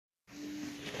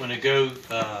We're going to go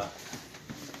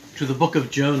to the book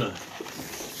of Jonah.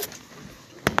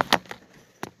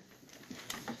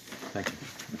 Thank you.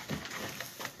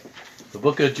 The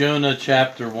book of Jonah,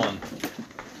 chapter 1.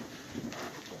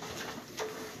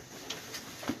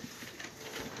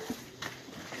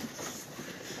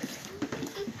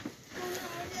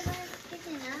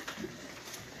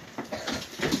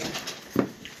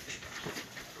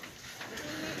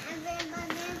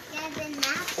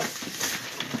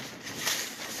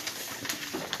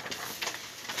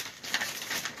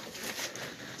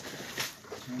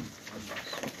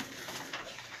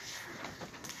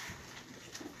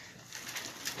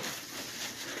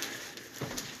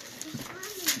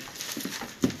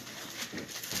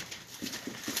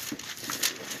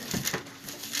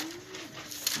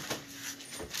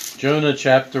 Jonah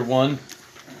chapter 1.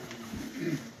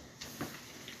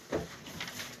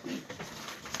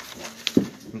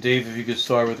 Dave, if you could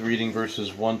start with reading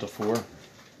verses 1 to 4.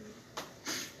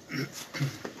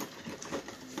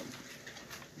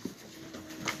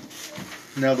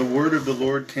 Now the word of the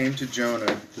Lord came to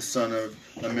Jonah, the son of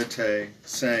Amittai,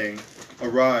 saying,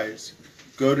 Arise,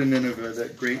 go to Nineveh,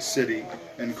 that great city,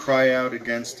 and cry out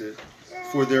against it,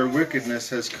 for their wickedness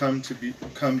has come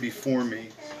before me.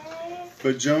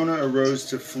 But Jonah arose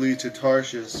to flee to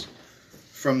Tarshish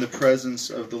from the presence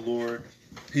of the Lord.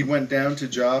 He went down to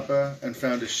Joppa and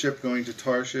found a ship going to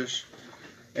Tarshish,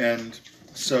 and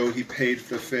so he paid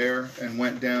the fare and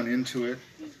went down into it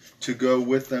to go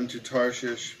with them to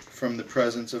Tarshish from the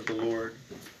presence of the Lord.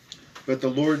 But the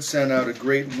Lord sent out a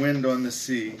great wind on the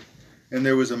sea, and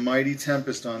there was a mighty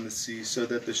tempest on the sea, so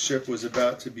that the ship was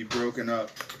about to be broken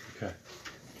up. Okay.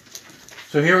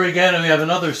 So here again we have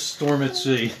another storm at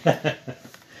sea.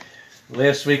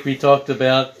 Last week we talked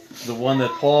about the one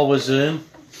that Paul was in,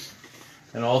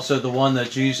 and also the one that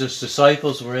Jesus'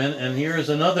 disciples were in. And here is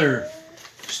another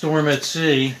storm at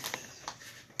sea,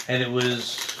 and it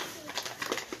was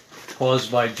caused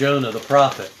by Jonah the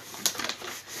prophet.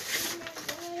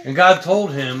 And God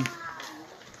told him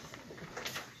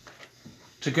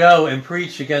to go and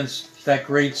preach against that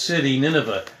great city,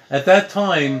 Nineveh. At that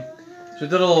time, so I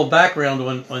did a little background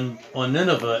on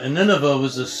Nineveh. And Nineveh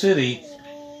was a city,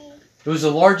 it was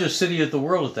the largest city of the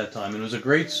world at that time. It was a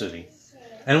great city.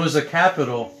 And it was the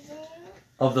capital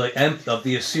of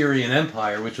the Assyrian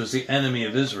Empire, which was the enemy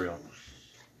of Israel.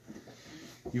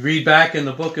 You read back in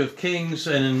the book of Kings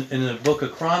and in the book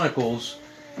of Chronicles,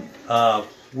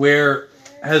 where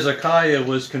Hezekiah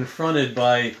was confronted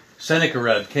by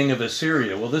Sennacherib, king of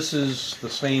Assyria. Well, this is the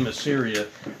same Assyria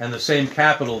and the same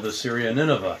capital of Assyria,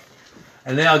 Nineveh.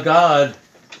 And now God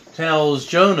tells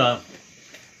Jonah,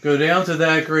 go down to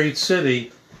that great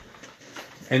city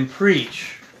and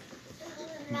preach,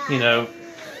 and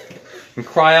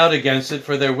cry out against it,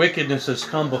 for their wickedness has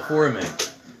come before me.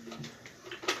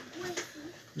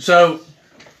 So,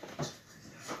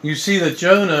 you see that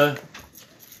Jonah,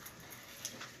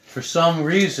 for some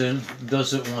reason,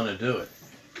 doesn't want to do it.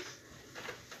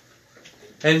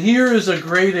 And here is a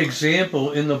great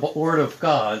example in the Word of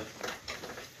God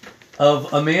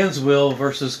of a man's will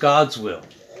versus God's will.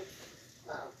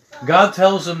 God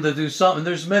tells him to do something.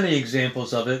 There's many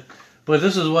examples of it, but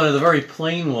this is one of the very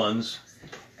plain ones.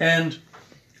 And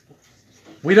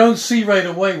we don't see right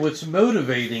away what's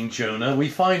motivating Jonah. We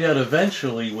find out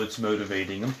eventually what's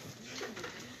motivating him.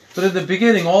 But at the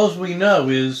beginning, all we know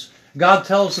is God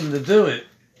tells him to do it.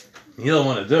 He don't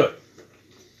want to do it.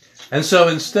 And so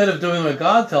instead of doing what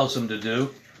God tells him to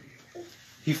do,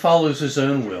 he follows his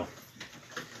own will.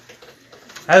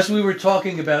 As we were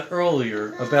talking about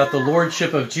earlier, about the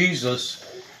lordship of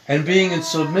Jesus and being in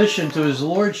submission to his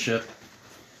lordship,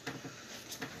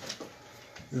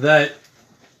 that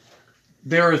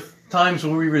there are times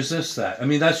when we resist that. I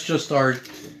mean, that's just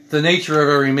the nature of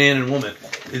every man and woman.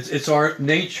 It's our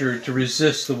nature to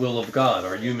resist the will of God,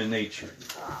 our human nature.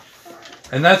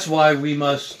 And that's why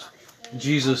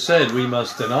Jesus said we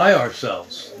must deny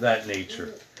ourselves that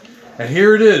nature. And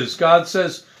here it is. God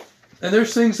says, and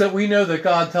there's things that we know that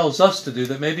God tells us to do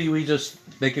that maybe we just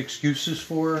make excuses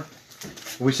for.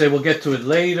 We say we'll get to it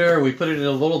later. We put it in a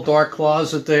little dark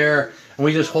closet there, and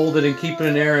we just hold it and keep it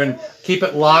in there and keep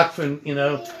it locked. And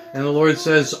and the Lord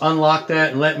says, unlock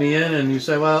that and let me in. And you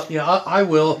say, well, I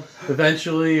will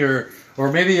eventually, or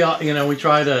maybe we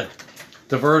try to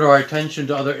divert our attention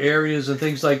to other areas and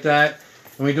things like that,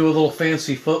 and we do a little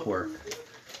fancy footwork.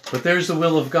 But there's the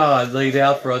will of God laid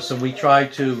out for us, and we try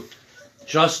to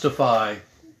justify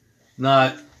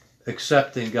not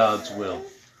accepting God's will.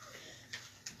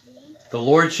 The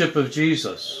lordship of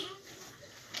Jesus.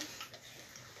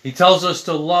 He tells us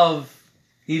to love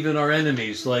even our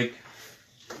enemies like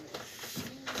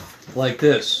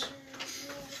this.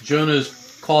 Jonah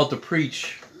is called to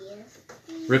preach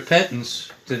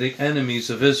repentance to the enemies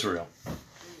of Israel.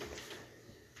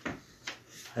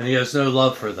 And he has no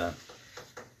love for them,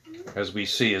 as we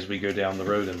see as we go down the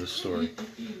road in this story.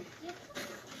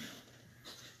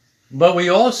 But we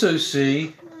also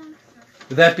see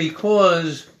that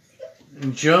because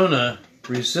Jonah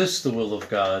resists the will of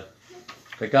God,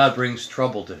 that God brings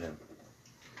trouble to him.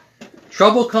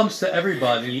 Trouble comes to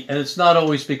everybody, and it's not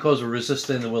always because we're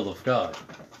resisting the will of God.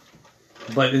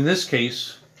 But in this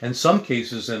case, and some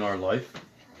cases in our life,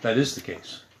 that is the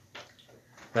case.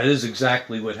 That is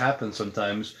exactly what happens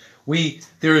sometimes.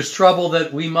 There is trouble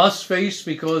that we must face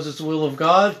because it's the will of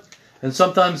God, and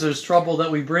sometimes there's trouble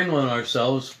that we bring on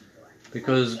ourselves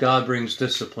because God brings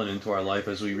discipline into our life,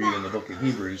 as we read in the book of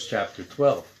Hebrews, chapter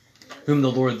 12. Whom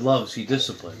the Lord loves, he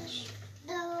disciplines.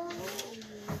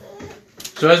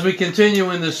 So as we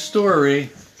continue in this story,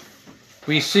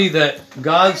 we see that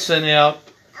God sent out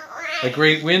a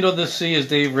great wind on the sea, as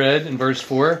Dave read in verse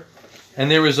 4, and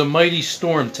there was a mighty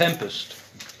storm, tempest,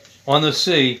 on the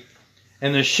sea,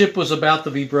 and the ship was about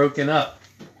to be broken up.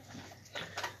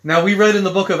 Now, we read in the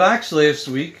book of Acts last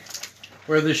week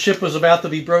where the ship was about to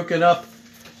be broken up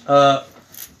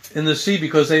in the sea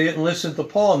because they didn't listen to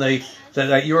Paul, and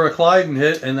that Euroclydon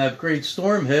hit and that great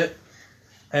storm hit,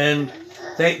 and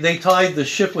they tied the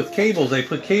ship with cables. They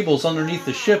put cables underneath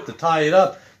the ship to tie it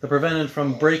up to prevent it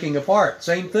from breaking apart.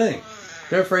 Same thing.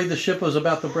 They're afraid the ship was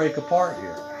about to break apart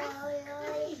here.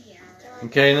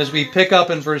 Okay, and as we pick up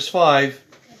in verse 5,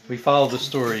 we follow the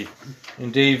story.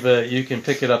 And Dave, you can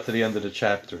pick it up to the end of the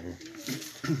chapter here.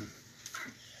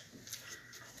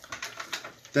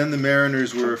 Then the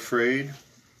mariners were afraid,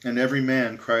 and every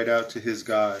man cried out to his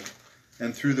God,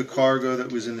 and threw the cargo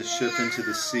that was in the ship into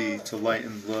the sea to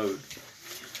lighten the load.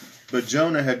 But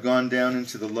Jonah had gone down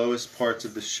into the lowest parts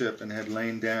of the ship and had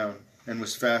lain down, and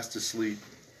was fast asleep.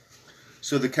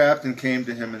 So the captain came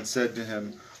to him and said to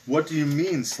him, "What do you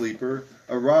mean, sleeper?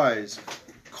 Arise,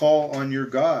 call on your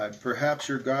God. Perhaps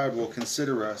your God will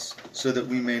consider us, so that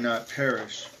we may not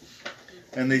perish."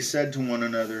 And they said to one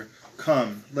another,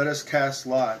 "Come, let us cast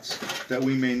lots, that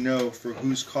we may know for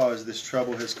whose cause this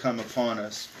trouble has come upon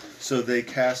us." So they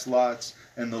cast lots,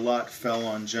 and the lot fell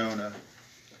on Jonah.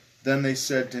 Then they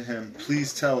said to him,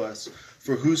 "Please tell us,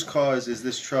 for whose cause is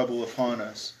this trouble upon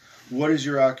us? What is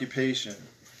your occupation?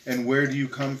 And where do you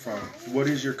come from? What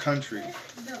is your country?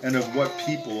 And of what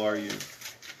people are you?"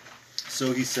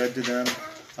 So he said to them,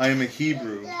 "I am a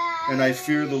Hebrew, and I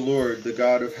fear the Lord, the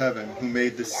God of heaven, who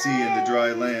made the sea and the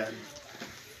dry land."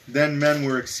 Then men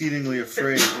were exceedingly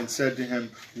afraid, and said to him,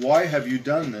 "Why have you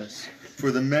done this?" For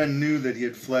the men knew that he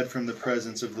had fled from the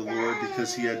presence of the Lord,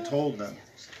 because he had told them.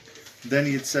 Then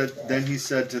he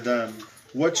said to them,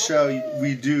 "What shall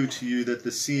we do to you that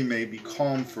the sea may be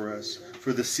calm for us?"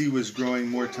 For the sea was growing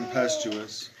more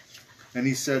tempestuous. And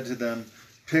he said to them,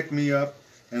 "Pick me up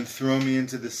and throw me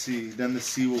into the sea, then the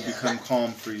sea will become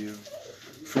calm for you.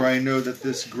 For I know that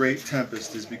this great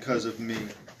tempest is because of me."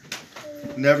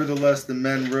 Nevertheless the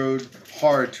men rowed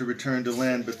hard to return to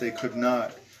land, but they could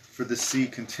not, for the sea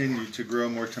continued to grow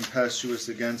more tempestuous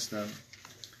against them.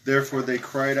 Therefore they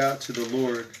cried out to the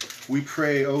Lord, "We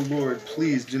pray, O Lord,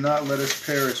 please do not let us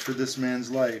perish for this man's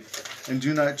life, and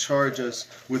do not charge us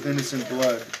with innocent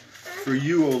blood. For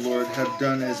you, O Lord, have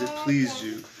done as it pleased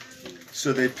you."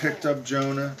 So they picked up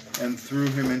Jonah and threw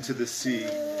him into the sea,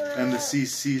 and the sea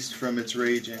ceased from its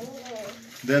raging.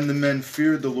 Then the men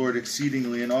feared the Lord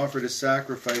exceedingly, and offered a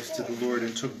sacrifice to the Lord,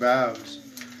 and took vows.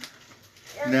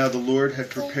 Now the Lord had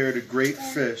prepared a great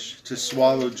fish to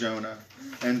swallow Jonah,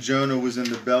 and Jonah was in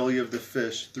the belly of the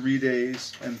fish 3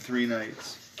 days and 3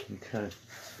 nights. Okay.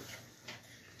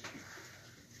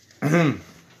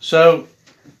 So,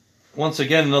 once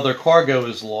again, another cargo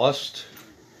is lost.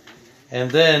 And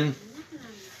then,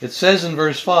 it says in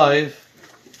verse 5,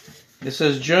 it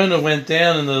says, Jonah went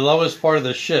down in the lowest part of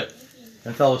the ship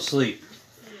and fell asleep.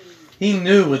 He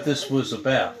knew what this was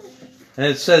about. And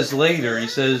it says later, he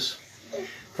says,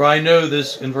 "For I know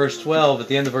this," in verse 12, at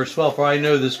the end of verse 12, "For I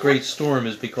know this great storm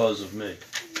is because of me."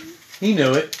 He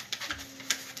knew it.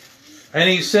 And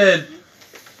he said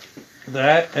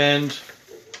that, and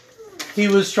he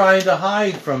was trying to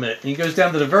hide from it. And he goes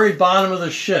down to the very bottom of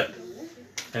the ship,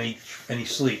 and he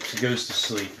sleeps. He goes to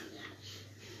sleep.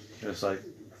 It's like,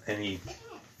 and he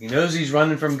knows he's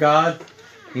running from God.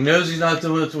 He knows he's not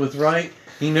doing what's right.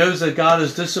 He knows that God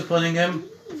is disciplining him.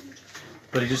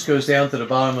 But he just goes down to the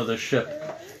bottom of the ship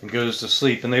and goes to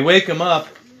sleep. And they wake him up.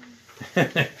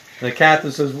 The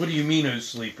captain says, "What do you mean, O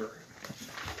sleeper?"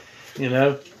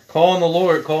 Call on the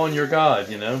Lord, call on your God,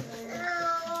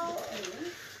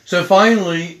 So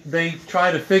finally, they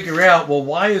try to figure out, well,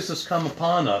 why has this come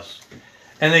upon us?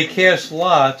 And they cast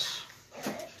lots.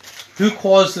 Who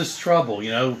caused this trouble?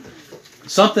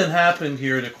 Something happened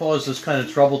here that caused this kind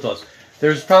of trouble to us.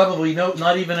 There's probably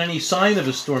not even any sign of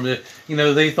a storm.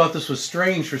 They thought this was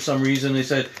strange for some reason. They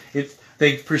said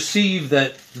they perceived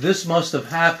that this must have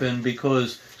happened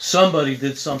because somebody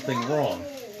did something wrong.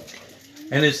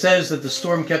 And it says that the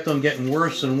storm kept on getting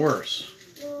worse and worse.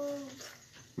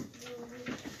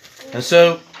 And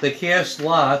so they cast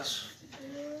lots.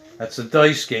 That's a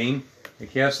dice game. They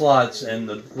cast lots, and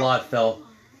the lot fell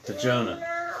to Jonah.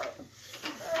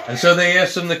 And so they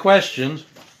asked him the question,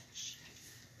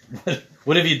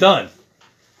 what have you done?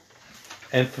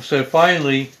 And so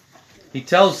finally, he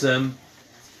tells them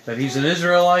that he's an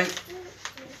Israelite,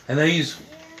 and that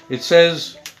it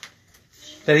says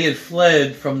that he had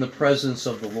fled from the presence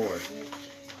of the Lord.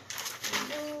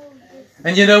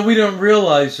 And we don't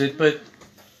realize it, but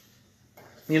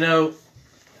when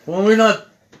we're not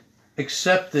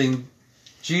accepting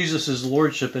Jesus'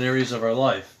 lordship in areas of our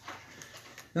life,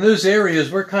 in those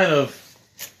areas we're kind of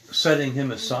setting him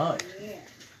aside.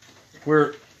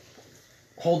 We're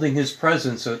holding his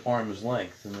presence at arm's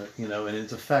length, and and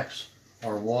it affects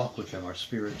our walk with him, our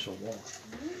spiritual walk.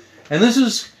 And this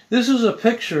is a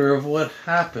picture of what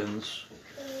happens.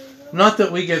 Not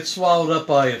that we get swallowed up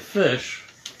by a fish,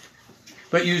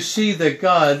 but you see that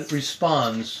God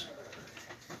responds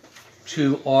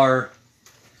to our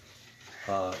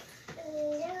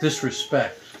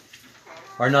disrespect,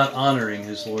 our not honoring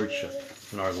his lordship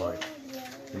in our life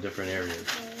in different areas.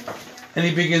 And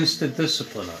he begins to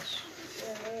discipline us.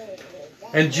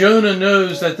 And Jonah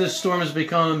knows that this storm has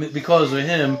become because of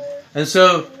him. And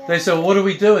so they say, well, what do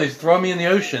we do? They throw me in the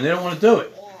ocean. They don't want to do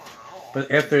it.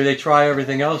 But after they try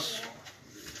everything else,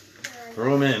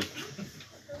 throw him in.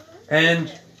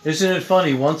 And isn't it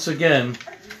funny? Once again,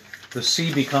 the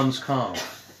sea becomes calm.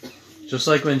 Just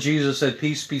like when Jesus said,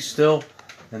 peace be still,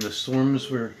 and the storms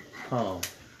were calm.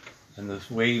 And the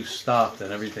waves stopped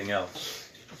and everything else.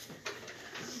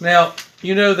 Now,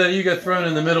 you know that you get thrown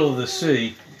in the middle of the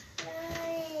sea.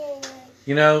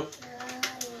 If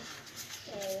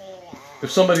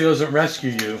somebody doesn't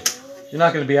rescue you, you're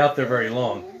not going to be out there very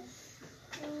long.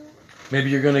 Maybe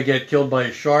you're going to get killed by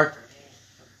a shark.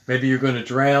 Maybe you're going to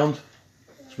drown.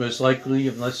 It's most likely,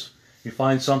 unless you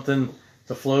find something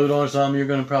to float on or something, you're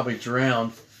going to probably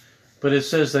drown. But it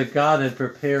says that God had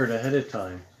prepared ahead of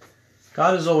time.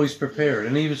 God is always prepared,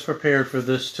 and he was prepared for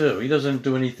this too. He doesn't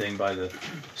do anything by the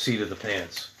seat of the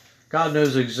pants. God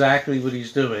knows exactly what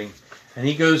he's doing, and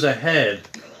he goes ahead.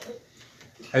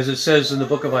 As it says in the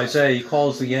book of Isaiah, he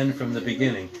calls the end from the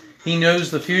beginning. He knows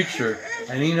the future,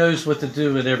 and he knows what to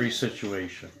do in every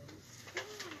situation.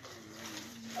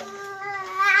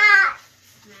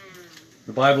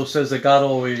 The Bible says that God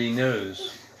already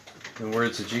knows, in the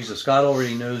words of Jesus, God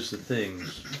already knows the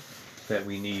things that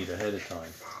we need ahead of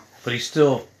time. But he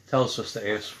still tells us to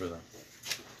ask for them.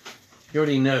 He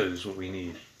already knows what we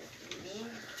need.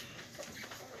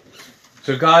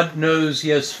 So God knows he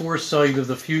has foresight of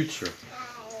the future.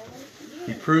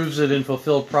 He proves it in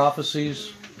fulfilled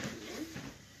prophecies.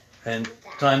 And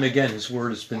time again, his word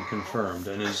has been confirmed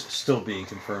and is still being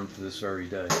confirmed to this very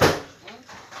day.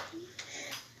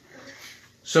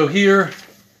 So here,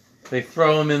 they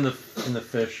throw him in the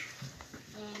fish.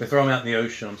 They throw him out in the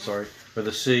ocean, or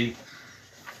the sea.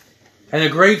 And a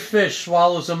great fish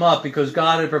swallows him up because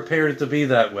God had prepared it to be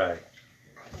that way.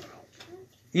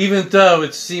 Even though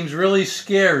it seems really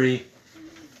scary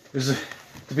to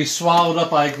be swallowed up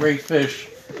by a great fish,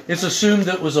 it's assumed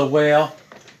it was a whale.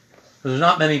 There's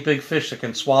not many big fish that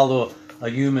can swallow a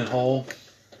human whole.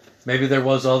 Maybe there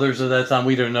was others at that time,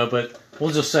 we don't know, but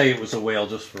we'll just say it was a whale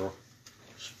just for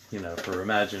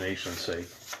imagination's sake.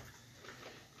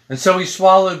 And so he's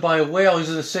swallowed by a whale.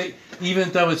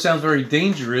 Even though it sounds very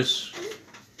dangerous,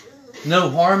 no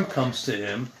harm comes to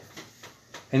him.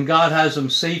 And God has him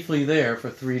safely there for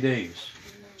 3 days.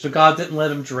 So God didn't let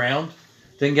him drown.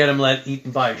 Didn't get him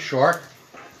eaten by a shark.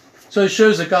 So it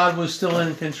shows that God was still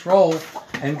in control.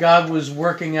 And God was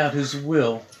working out his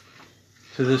will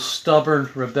to this stubborn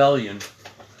rebellion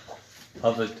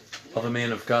of a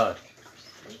man of God.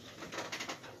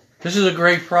 This is a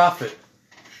great prophet.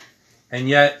 And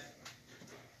yet,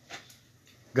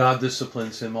 God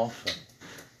disciplines him also.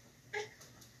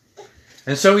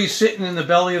 And so he's sitting in the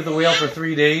belly of the whale for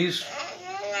 3 days.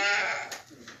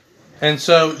 And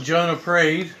so Jonah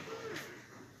prayed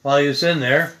while he was in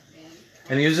there.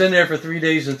 And he was in there for 3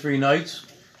 days and 3 nights.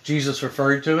 Jesus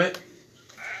referred to it.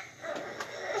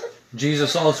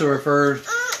 Jesus also referred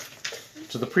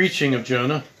to the preaching of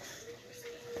Jonah.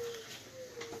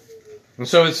 And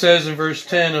so it says in verse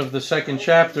 10 of the 2nd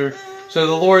chapter, so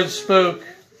the Lord spoke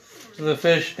to the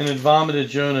fish and it vomited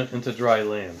Jonah into dry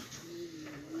land.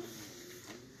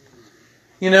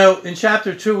 You know, in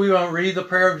chapter 2 we won't read the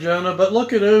prayer of Jonah, but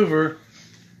look it over.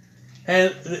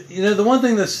 And, you know, the one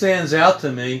thing that stands out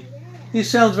to me, he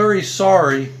sounds very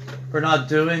sorry for not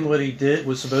doing what he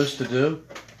was supposed to do.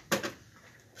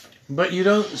 But you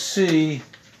don't see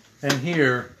and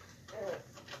hear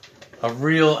a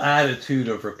real attitude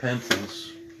of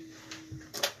repentance,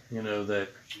 that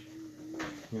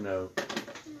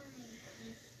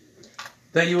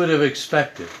you would have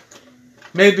expected.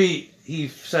 Maybe he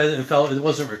said and felt it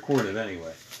wasn't recorded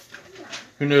anyway.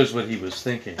 Who knows what he was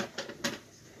thinking.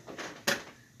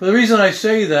 But the reason I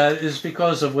say that is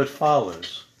because of what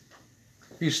follows.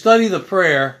 If you study the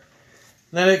prayer,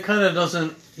 then it kind of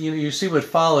doesn't, you see what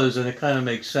follows and it kind of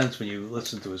makes sense when you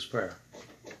listen to his prayer.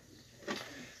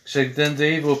 So then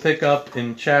Dave will pick up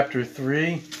in chapter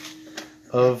 3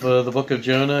 of the book of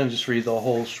Jonah and just read the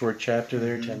whole short chapter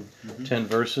there, 10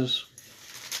 verses.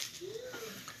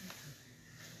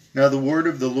 Now the word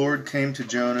of the Lord came to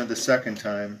Jonah the second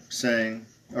time, saying,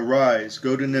 Arise,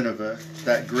 go to Nineveh,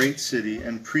 that great city,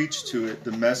 and preach to it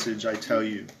the message I tell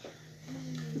you.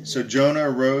 So Jonah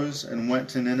arose and went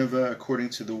to Nineveh according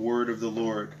to the word of the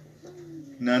Lord.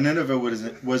 Now Nineveh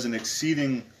was an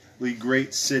exceedingly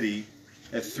great city,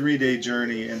 a 3-day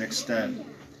journey in extent.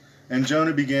 And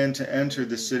Jonah began to enter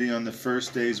the city on the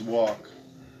first day's walk.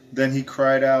 Then he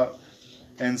cried out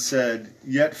and said,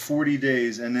 Yet 40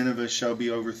 days, and Nineveh shall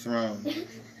be overthrown.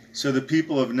 So the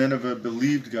people of Nineveh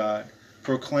believed God,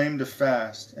 proclaimed a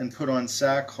fast, and put on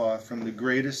sackcloth from the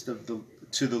greatest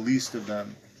to the least of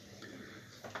them.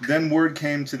 Then word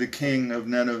came to the king of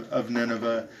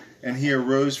Nineveh, and he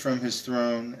arose from his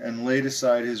throne, and laid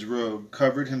aside his robe,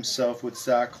 covered himself with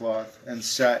sackcloth, and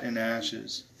sat in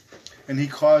ashes. And he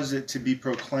caused it to be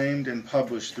proclaimed and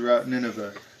published throughout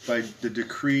Nineveh by the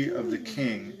decree of the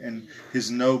king and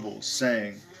his nobles,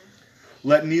 saying,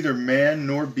 Let neither man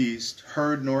nor beast,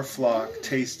 herd nor flock,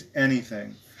 taste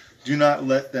anything. Do not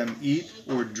let them eat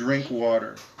or drink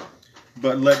water.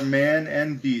 But let man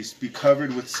and beast be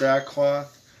covered with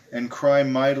sackcloth, and cry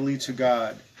mightily to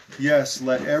God. Yes,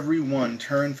 let every one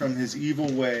turn from his evil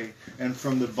way and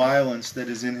from the violence that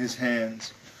is in his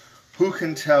hands. Who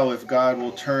can tell if God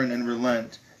will turn and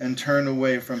relent and turn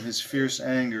away from his fierce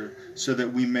anger so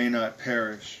that we may not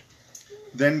perish?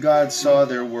 Then God saw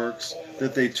their works,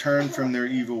 that they turned from their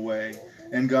evil way,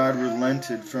 and God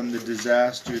relented from the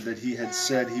disaster that he had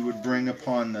said he would bring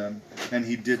upon them, and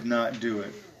he did not do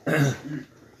it.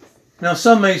 Now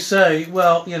some may say,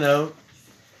 well,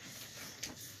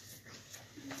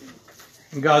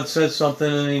 God said something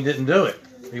and he didn't do it.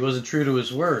 He wasn't true to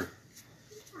his word.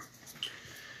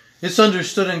 It's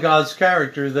understood in God's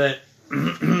character that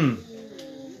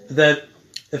that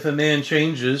if a man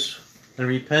changes and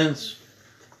repents,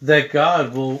 that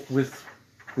God will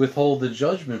withhold the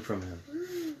judgment from him.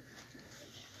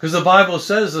 Because the Bible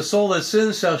says the soul that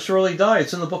sins shall surely die.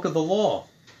 It's in the book of the law.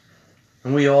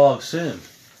 And we all have sinned.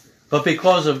 But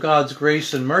because of God's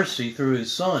grace and mercy through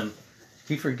his Son,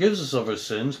 he forgives us of our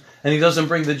sins, and he doesn't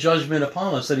bring the judgment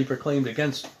upon us that he proclaimed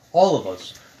against all of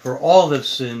us. For all have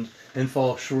sinned and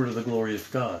fall short of the glory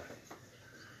of God.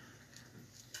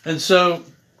 And so,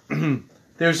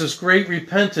 there's this great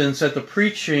repentance at the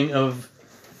preaching of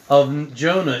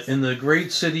Jonah in the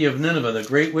great city of Nineveh, the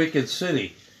great wicked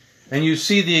city. And you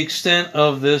see the extent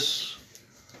of this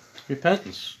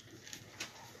repentance.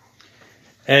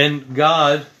 And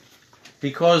God,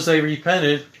 because they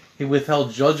repented, he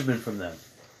withheld judgment from them.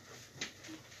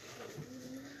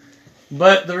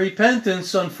 But the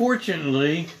repentance,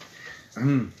 unfortunately,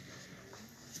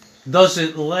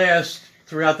 doesn't last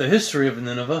throughout the history of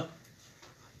Nineveh.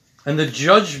 And the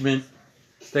judgment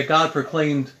that God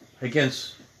proclaimed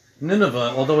against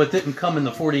Nineveh, although it didn't come in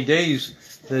the 40 days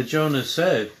that Jonah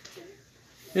said,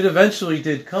 it eventually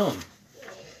did come.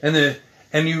 And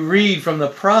you read from the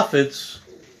prophets,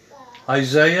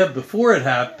 Isaiah, before it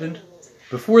happened,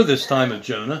 before this time of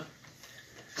Jonah,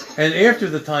 and after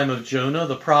the time of Jonah,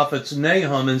 the prophets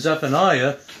Nahum and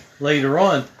Zephaniah, later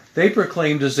on, they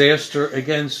proclaimed disaster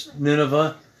against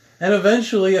Nineveh, and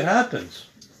eventually it happens.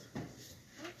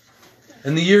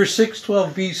 In the year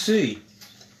 612 BC,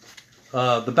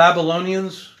 the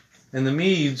Babylonians and the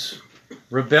Medes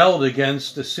rebelled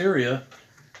against Assyria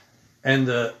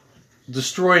and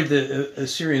destroyed the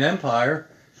Assyrian Empire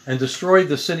and destroyed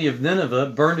the city of Nineveh,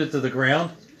 burned it to the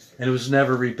ground, and it was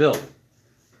never rebuilt.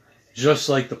 Just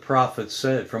like the prophets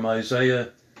said from Isaiah,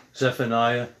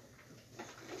 Zephaniah,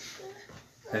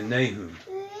 and Nahum.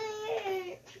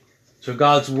 So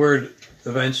God's word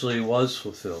eventually was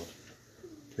fulfilled.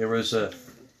 There was a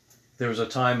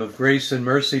time of grace and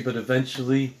mercy, but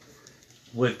eventually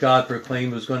what God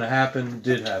proclaimed was going to happen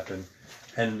did happen.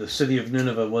 And the city of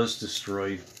Nineveh was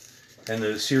destroyed. And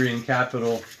the Assyrian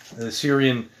capital, the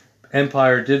Assyrian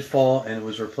empire did fall, and it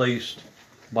was replaced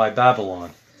by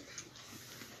Babylon.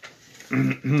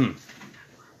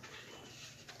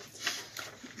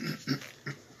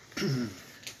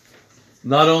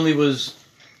 Not only was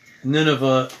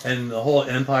Nineveh and the whole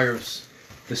empire of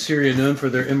Assyria known for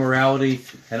their immorality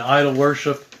and idol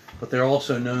worship, but they're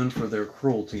also known for their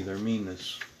cruelty, their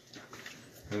meanness,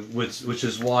 which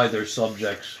is why their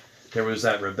subjects, there was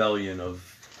that rebellion of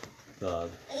the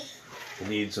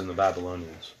Medes and the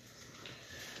Babylonians.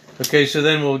 Okay, so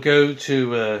then we'll go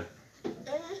to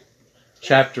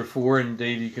chapter 4, and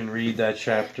Dave, you can read that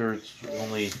chapter. It's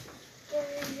only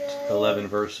 11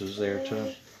 verses there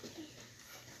too.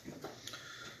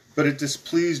 But it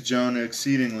displeased Jonah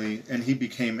exceedingly, and he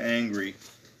became angry.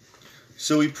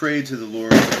 So he prayed to the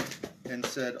Lord and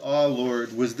said, Ah,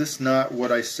 Lord, was this not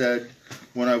what I said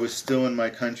when I was still in my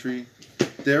country?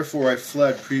 Therefore I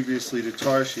fled previously to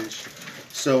Tarshish,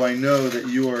 so I know that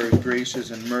you are a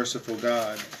gracious and merciful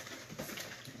God,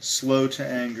 slow to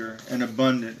anger and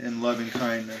abundant in loving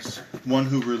kindness, one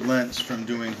who relents from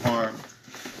doing harm.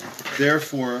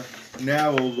 Therefore,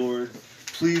 now, O Lord,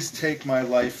 please take my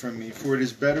life from me, for it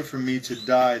is better for me to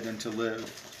die than to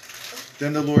live.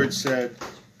 Then the Lord said,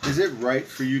 Is it right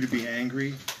for you to be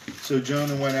angry? So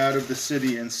Jonah went out of the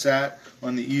city and sat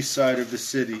on the east side of the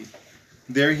city.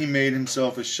 There he made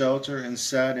himself a shelter and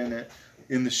sat in it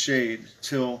in the shade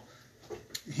till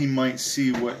he might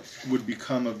see what would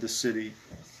become of the city.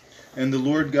 And the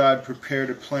Lord God prepared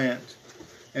a plant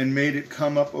and made it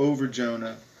come up over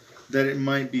Jonah, that it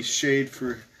might be shade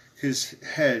for his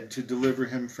head to deliver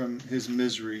him from his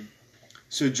misery.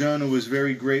 So Jonah was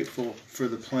very grateful for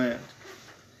the plant.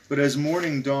 But as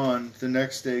morning dawned the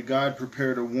next day, God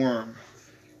prepared a worm,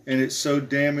 and it so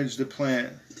damaged the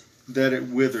plant that it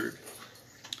withered.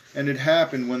 And it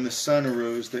happened when the sun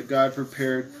arose that God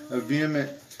prepared a vehement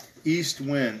east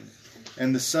wind,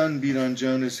 and the sun beat on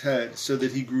Jonah's head, so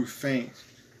that he grew faint.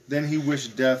 Then he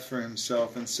wished death for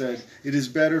himself, and said, It is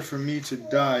better for me to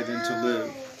die than to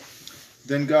live.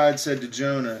 Then God said to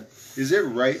Jonah, Is it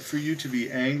right for you to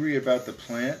be angry about the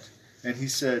plant? And he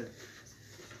said,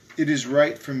 It is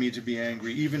right for me to be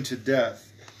angry, even to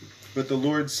death. But the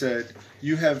Lord said,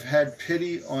 You have had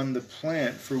pity on the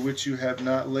plant for which you have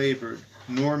not labored,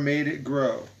 nor made it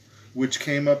grow, which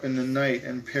came up in the night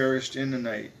and perished in the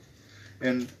night.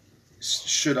 And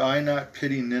should I not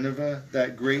pity Nineveh,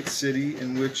 that great city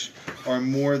in which are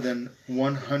more than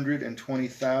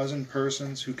 120,000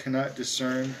 persons who cannot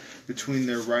discern between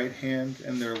their right hand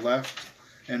and their left,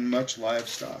 and much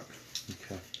livestock?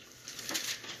 Okay.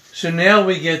 So now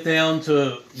we get down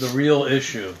to the real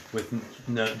issue with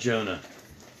Jonah.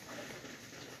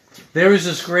 There is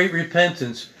this great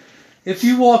repentance. If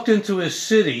you walked into a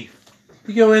city,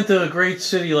 you go into a great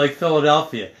city like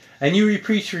Philadelphia, and you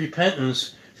preach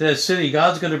repentance to that city,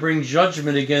 God's going to bring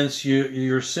judgment against you,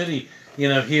 your city,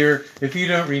 here, if you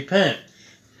don't repent.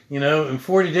 In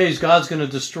 40 days, God's going to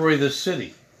destroy this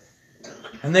city.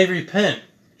 And they repent.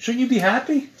 Shouldn't you be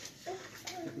happy?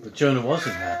 But Jonah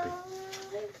wasn't happy.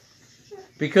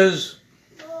 Because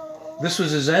this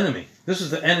was his enemy. This was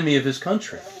the enemy of his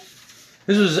country.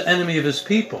 This was the enemy of his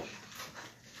people.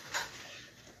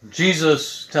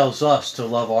 Jesus tells us to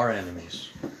love our enemies.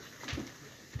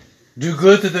 Do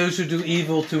good to those who do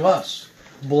evil to us.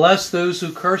 Bless those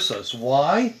who curse us.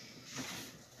 Why?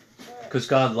 Because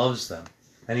God loves them.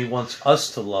 And He wants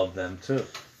us to love them too.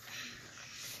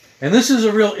 And this is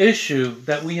a real issue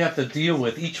that we have to deal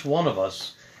with, each one of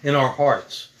us, in our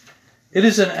hearts. It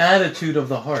is an attitude of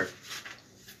the heart.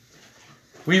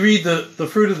 We read the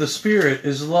fruit of the Spirit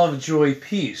is love, joy,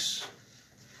 peace,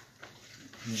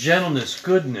 gentleness,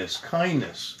 goodness,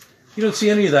 kindness. You don't see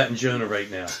any of that in Jonah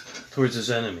right now towards his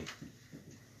enemy.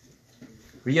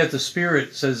 But yet the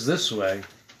Spirit says this way,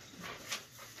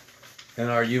 and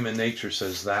our human nature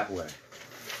says that way.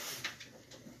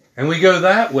 And we go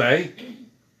that way,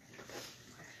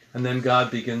 and then God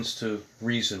begins to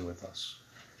reason with us.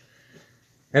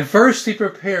 And first He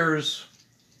prepares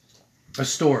a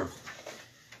storm.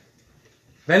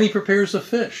 Then He prepares a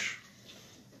fish.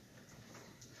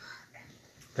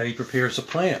 Then He prepares a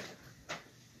plant.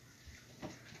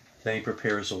 Then He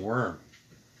prepares a worm.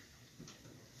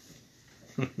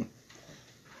 And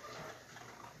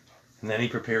then He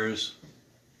prepares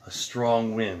a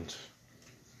strong wind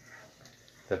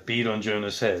that beat on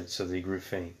Jonah's head so that he grew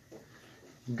faint.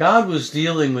 God was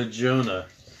dealing with Jonah,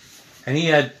 and He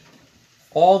had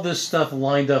all this stuff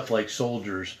lined up like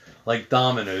soldiers, like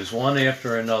dominoes, one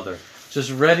after another.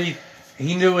 Just ready.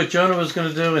 He knew what Jonah was going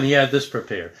to do, and he had this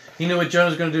prepared. He knew what Jonah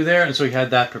was going to do there, and so he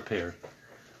had that prepared.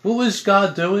 What was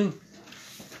God doing?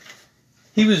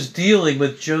 He was dealing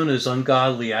with Jonah's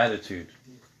ungodly attitude.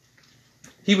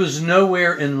 He was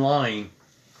nowhere in line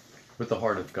with the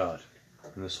heart of God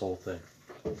in this whole thing.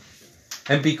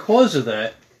 And because of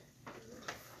that,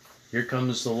 here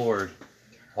comes the Lord.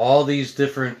 All these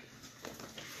different...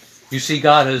 You see,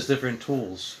 God has different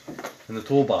tools in the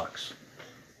toolbox.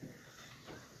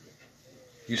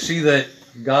 You see that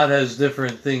God has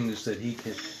different things that He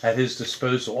can at His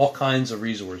disposal, all kinds of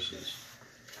resources.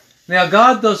 Now,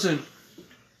 God doesn't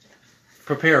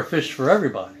prepare a fish for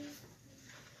everybody.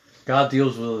 God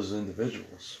deals with us as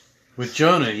individuals. With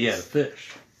Jonah, he had a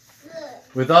fish.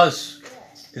 With us,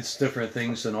 it's different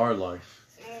things in our life.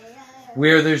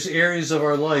 Where there's areas of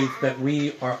our life that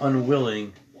we are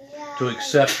unwilling to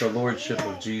accept the Lordship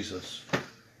of Jesus.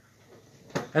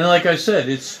 And like I said,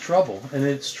 it's trouble. And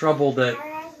it's trouble that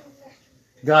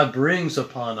God brings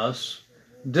upon us,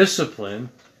 discipline,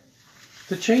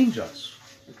 to change us.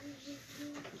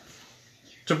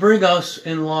 To bring us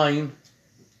in line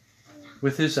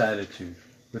with His attitude,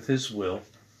 with His will,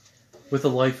 with the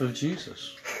life of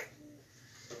Jesus.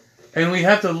 And we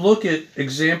have to look at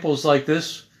examples like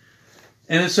this,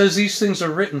 and it says these things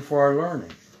are written for our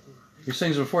learning. These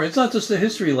things are for... It's not just a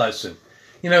history lesson.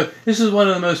 You know, this is one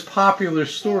of the most popular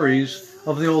stories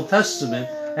of the Old Testament,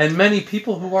 and many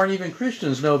people who aren't even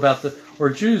Christians know about or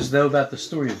Jews know about the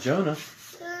story of Jonah.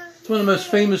 It's one of the most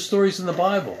famous stories in the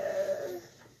Bible.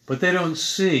 But they don't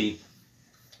see,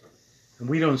 and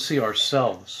we don't see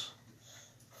ourselves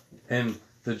and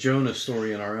the Jonah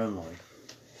story in our own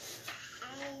life.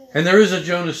 And there is a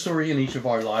Jonah story in each of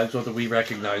our lives, whether we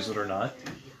recognize it or not.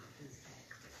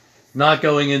 Not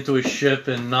going into a ship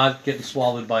and not getting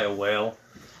swallowed by a whale.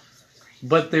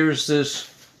 But there's this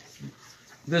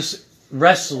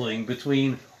wrestling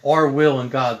between our will and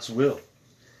God's will.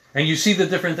 And you see the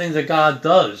different things that God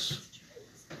does.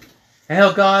 And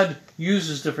how God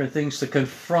uses different things to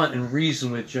confront and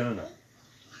reason with Jonah.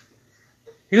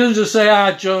 He doesn't just say,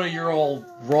 Jonah, you're all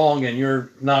wrong and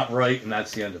you're not right, and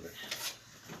that's the end of it.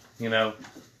 You know,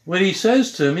 what He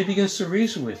says to him, He begins to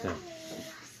reason with him.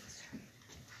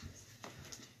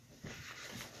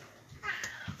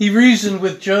 He reasoned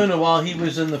with Jonah while he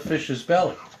was in the fish's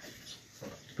belly,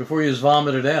 before he was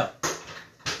vomited out.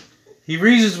 He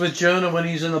reasons with Jonah when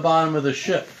he's in the bottom of the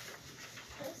ship.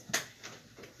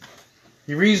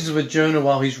 He reasons with Jonah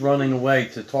while he's running away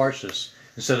to Tarshish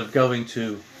instead of going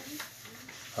to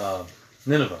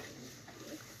Nineveh.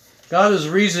 God is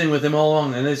reasoning with him all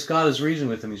along, and as God is reasoning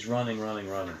with him, he's running.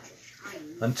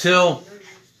 Until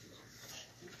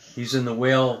he's in the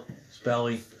whale's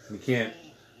belly, and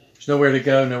there's nowhere to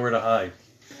go, nowhere to hide.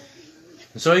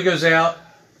 And so he goes out,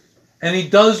 and he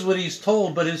does what he's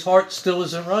told, but his heart still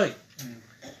isn't right.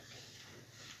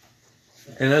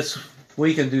 And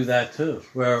we can do that too.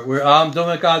 Where I'm doing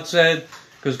what God said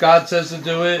because God says to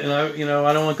do it, and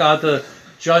I don't want God to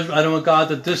judge me. I don't want God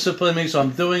to discipline me, so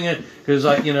I'm doing it because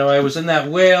I was in that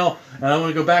whale, and I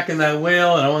want to go back in that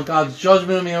whale, and I want God's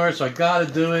judgment on me, so I got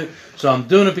to do it. So I'm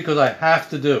doing it because I have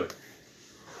to do it.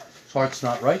 His heart's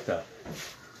not right, though.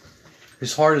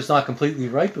 His heart is not completely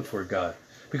right before God,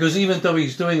 because even though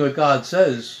he's doing what God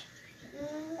says,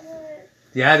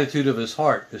 the attitude of his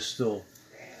heart is still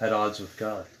at odds with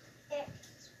God.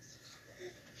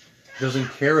 He doesn't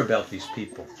care about these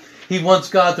people. He wants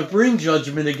God to bring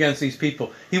judgment against these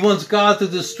people. He wants God to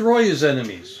destroy his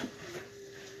enemies.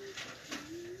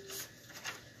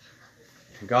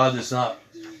 And God does not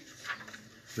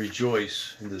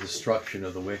rejoice in the destruction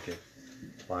of the wicked,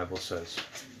 the Bible says.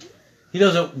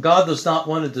 God does not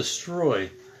want to destroy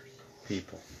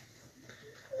people.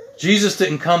 Jesus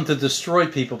didn't come to destroy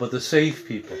people, but to save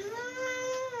people.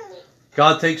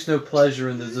 God takes no pleasure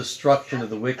in the destruction of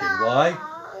the wicked. Why?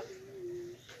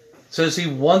 It says he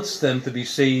wants them to be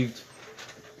saved.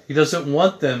 He doesn't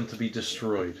want them to be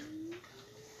destroyed.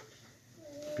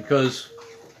 Because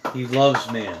he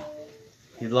loves man.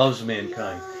 He loves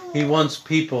mankind. He wants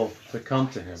people to come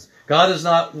to him. God is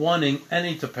not wanting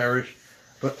any to perish,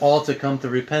 but all to come to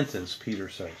repentance, Peter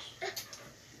says.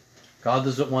 God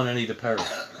doesn't want any to perish.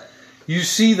 You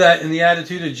see that in the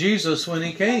attitude of Jesus when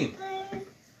he came.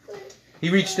 He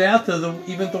reached out to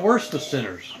even the worst of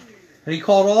sinners. And he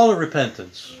called all to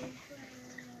repentance.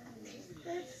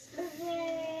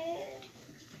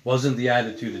 Wasn't the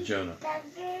attitude of Jonah.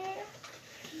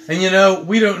 And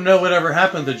we don't know whatever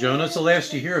happened to Jonah. It's the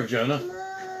last you hear of Jonah.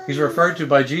 He's referred to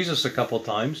by Jesus a couple of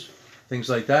times. Things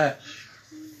like that.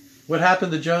 What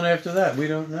happened to Jonah after that? We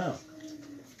don't know.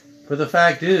 But the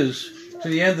fact is, to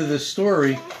the end of this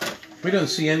story, we don't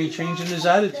see any change in his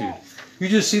attitude. You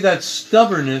just see that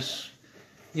stubbornness,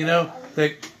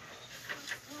 that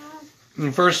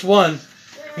in verse 1,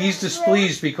 he's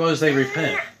displeased because they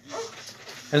repent.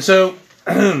 And so,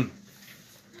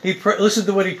 listen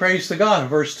to what he prays to God in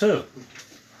verse 2.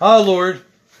 Ah, Lord,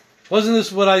 wasn't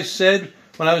this what I said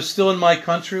when I was still in my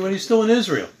country, when he's still in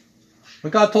Israel?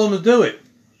 When God told him to do it.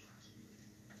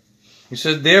 He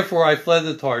said, therefore I fled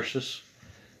to Tarshish,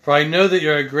 for I know that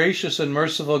you're a gracious and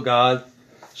merciful God,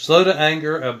 slow to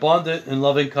anger, abundant in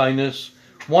loving kindness,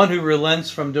 one who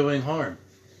relents from doing harm.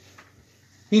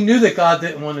 He knew that God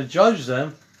didn't want to judge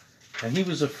them, and he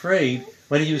was afraid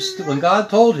when God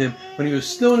told him, when he was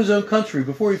still in his own country,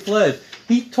 before he fled,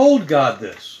 he told God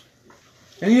this.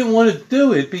 And he didn't want to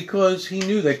do it because he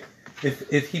knew that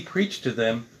if he preached to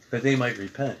them, that they might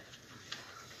repent.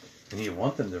 And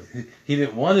he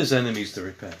didn't want his enemies to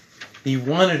repent. He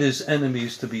wanted his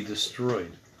enemies to be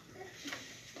destroyed.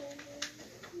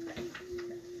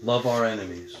 Love our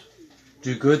enemies.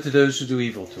 Do good to those who do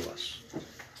evil to us.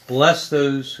 Bless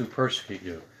those who persecute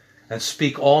you, and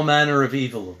speak all manner of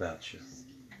evil about you,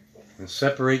 and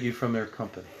separate you from their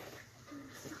company,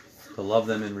 to love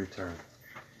them in return.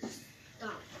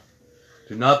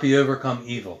 Do not be overcome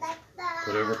evil,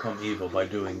 but overcome evil by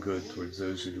doing good towards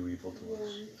those who do evil to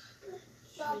us.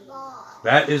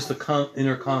 That is the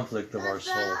inner conflict of our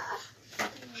soul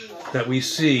that we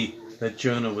see that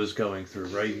Jonah was going through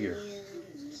right here.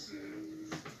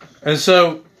 And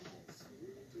so,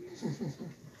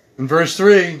 in verse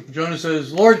 3, Jonah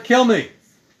says, Lord, kill me.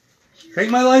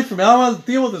 Take my life from me. I don't want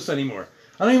to deal with this anymore.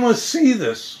 I don't even want to see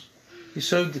this. He's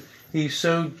so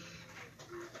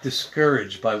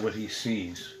discouraged by what he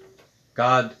sees.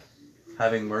 God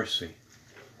having mercy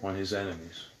on his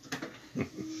enemies.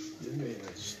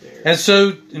 And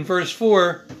so, in verse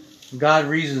 4, God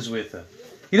reasons with him.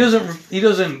 He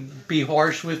doesn't be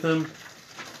harsh with him.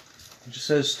 He just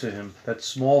says to him, that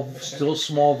still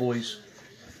small voice,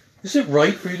 is it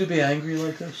right for you to be angry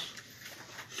like this?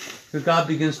 But God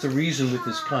begins to reason with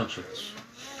his conscience.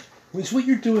 Is what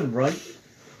you're doing right?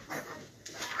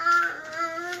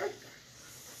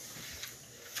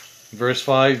 Verse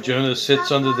 5, Jonah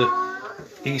sits under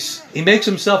he makes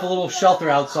himself a little shelter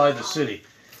outside the city.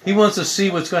 He wants to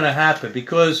see what's going to happen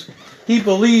because he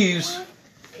believes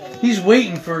he's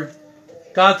waiting for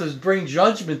God to bring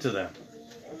judgment to them.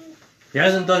 He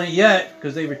hasn't done it yet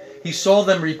because he saw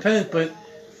them repent, but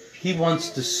he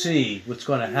wants to see what's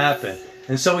going to happen.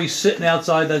 And so he's sitting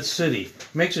outside that city.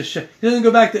 He doesn't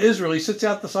go back to Israel. He sits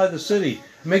outside the city.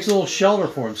 He makes a little shelter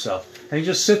for himself. And he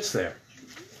just sits there.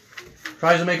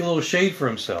 Tries to make a little shade for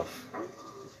himself.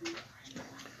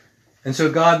 And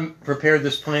so God prepared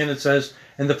this plan, it says,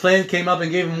 and the plant came up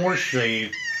and gave him more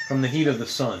shade from the heat of the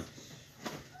sun.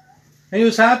 And he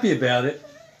was happy about it.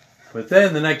 But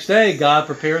then the next day, God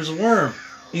prepares a worm,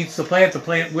 eats the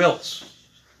plant wilts.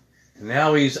 And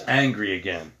now he's angry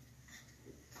again.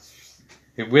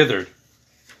 It withered.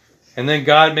 And then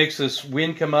God makes this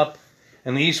wind come up,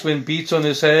 and the east wind beats on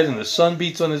his head, and the sun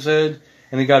beats on his head,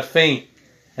 and he got faint.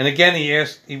 And again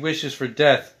he wishes for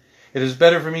death. It is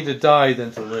better for me to die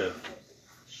than to live.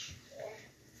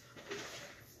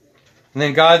 And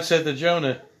then God said to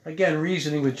Jonah, again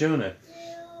reasoning with Jonah,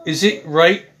 is it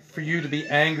right for you to be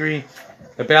angry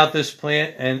about this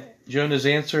plant? And Jonah's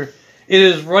answer, it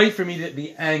is right for me to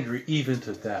be angry even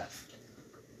to death.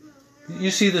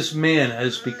 You see, this man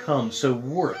has become so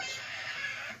warped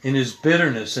in his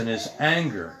bitterness and his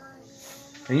anger.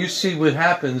 And you see what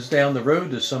happens down the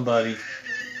road to somebody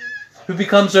who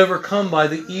becomes overcome by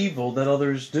the evil that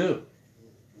others do.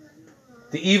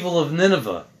 The evil of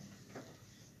Nineveh.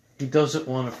 He doesn't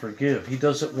want to forgive. He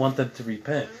doesn't want them to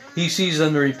repent. He sees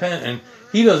them to repent, and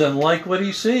he doesn't like what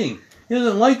he's seeing. He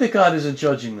doesn't like that God isn't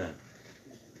judging them.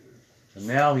 And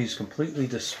now he's completely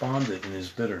despondent in his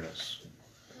bitterness.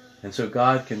 And so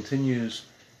God continues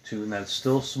to, in that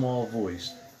still small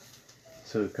voice,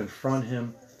 to confront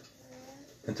him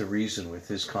and to reason with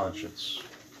his conscience.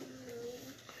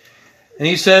 And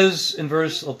he says in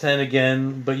verse 10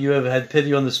 again, but you have had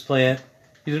pity on this plant.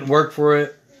 You didn't work for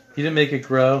it. You didn't make it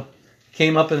grow. It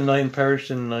came up in the night and perished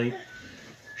in the night.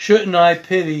 Shouldn't I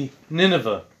pity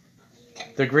Nineveh,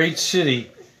 the great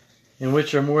city in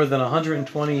which are more than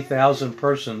 120,000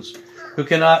 persons who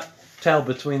cannot tell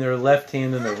between their left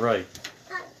hand and their right,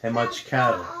 and much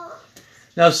cattle?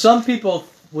 Now, some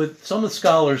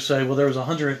scholars say, well, there was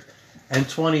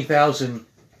 120,000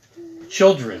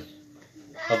 children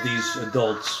of these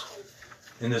adults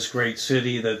in this great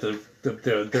city, that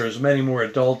there's many more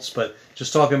adults, but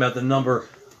just talking about the number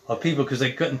of people, because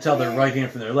they couldn't tell their right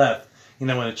hand from their left. You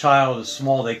know, when a child is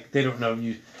small, they don't know.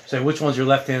 Say, which one's your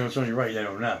left hand and which one's your right? They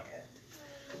don't know.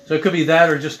 So it could be that,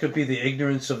 or it just could be the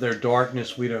ignorance of their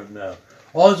darkness. We don't know.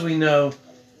 All we know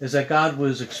is that God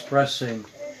was expressing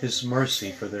His mercy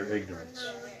for their ignorance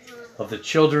of the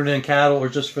children and cattle, or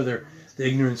just for the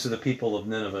ignorance of the people of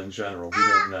Nineveh in general. We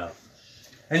don't know.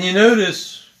 And you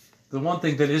notice the one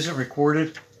thing that isn't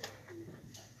recorded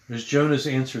is Jonah's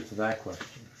answer to that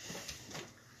question.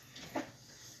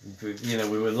 You know,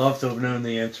 we would love to have known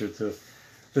the answer to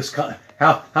this.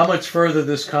 How much further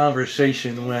this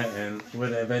conversation went and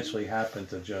what eventually happened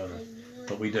to Jonah,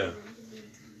 but we don't.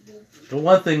 The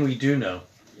one thing we do know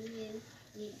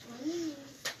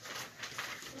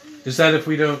is that if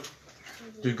we don't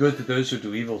do good to those who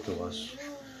do evil to us,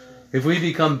 if we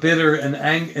become bitter and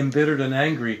embittered and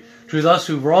angry to those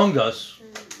who wronged us,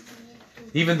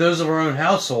 even those of our own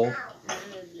household,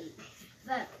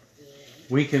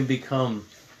 we can become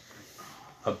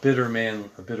a bitter man,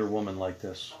 a bitter woman like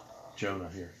this, Jonah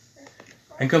here.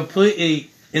 And completely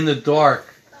in the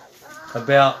dark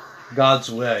about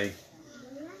God's way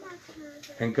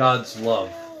and God's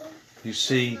love. You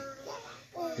see,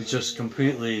 it's just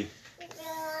completely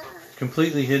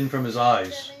hidden from his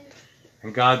eyes.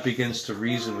 And God begins to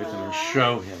reason with him and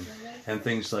show him and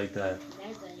things like that.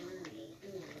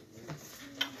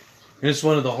 And it's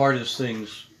one of the hardest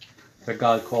things that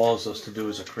God calls us to do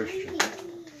as a Christian.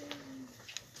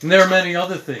 And there are many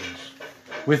other things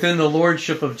within the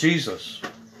lordship of Jesus.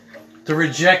 To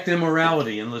reject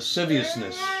immorality and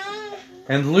lasciviousness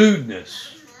and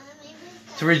lewdness.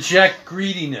 To reject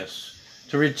greediness.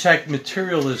 To reject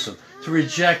materialism. To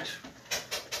reject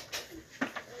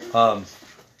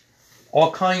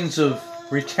all kinds of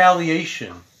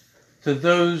retaliation to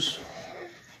those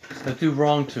that do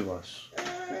wrong to us.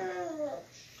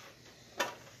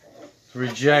 To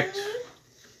reject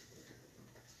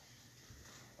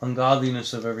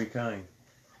ungodliness of every kind.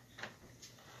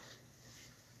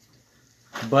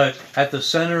 But at the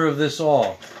center of this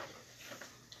all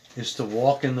is to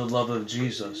walk in the love of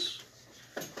Jesus.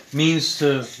 Means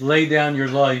to lay down your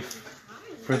life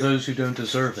for those who don't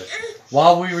deserve it.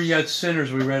 While we were yet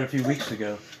sinners, we read a few weeks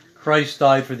ago, Christ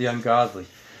died for the ungodly.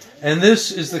 And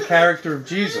this is the character of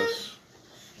Jesus.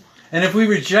 And if we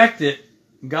reject it,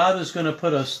 God is going to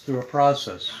put us through a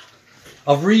process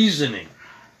of reasoning.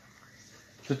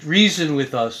 To reason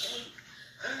with us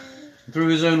through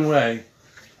His own way,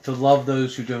 to love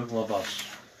those who don't love us.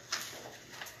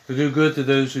 To do good to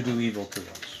those who do evil to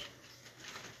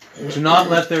us. To not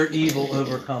let their evil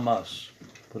overcome us,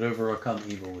 but overcome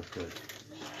evil with good.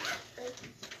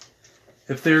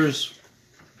 If there's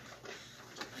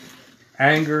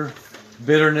anger,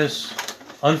 bitterness,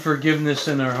 unforgiveness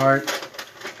in our heart,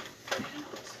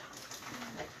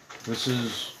 this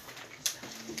is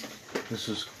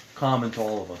common to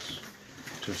all of us,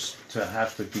 to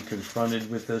have to be confronted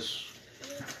with this.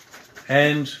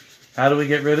 And how do we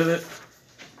get rid of it?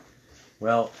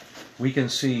 Well, we can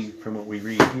see from what we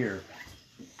read here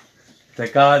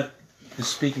that God is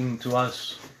speaking to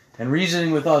us and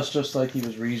reasoning with us just like He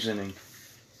was reasoning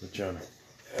with Jonah.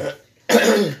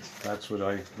 That's what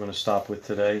I want to stop with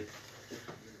today.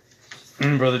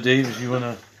 Brother Dave, if you want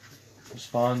to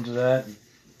respond to that,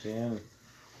 Dan,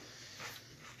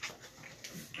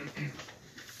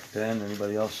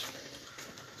 anybody else?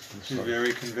 It's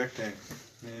very convicting.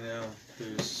 You know,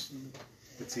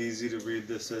 it's easy to read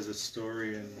this as a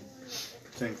story and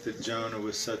think that Jonah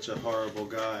was such a horrible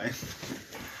guy.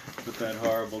 But that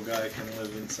horrible guy can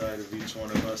live inside of each one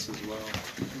of us as well.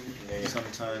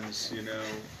 Sometimes, you know,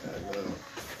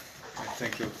 I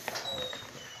think of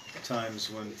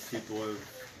times when people have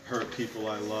hurt people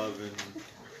I love, and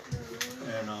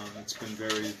it's been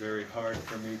very, very hard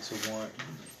for me to want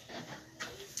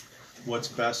what's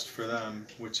best for them,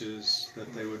 which is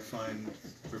that they would find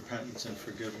repentance and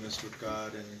forgiveness with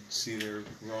God and see their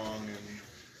wrong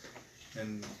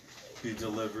and be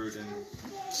delivered and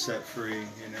set free,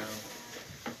 you know.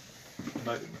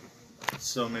 But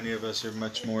so many of us are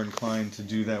much more inclined to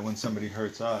do that when somebody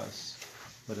hurts us.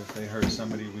 But if they hurt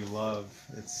somebody we love,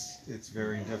 it's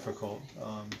very difficult.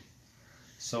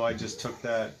 So I just took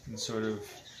that and sort of,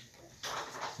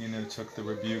 you know, took the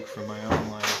rebuke for my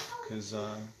own life, because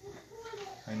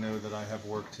I know that I have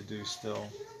work to do still.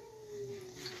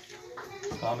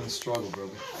 Common struggle,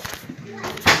 brother.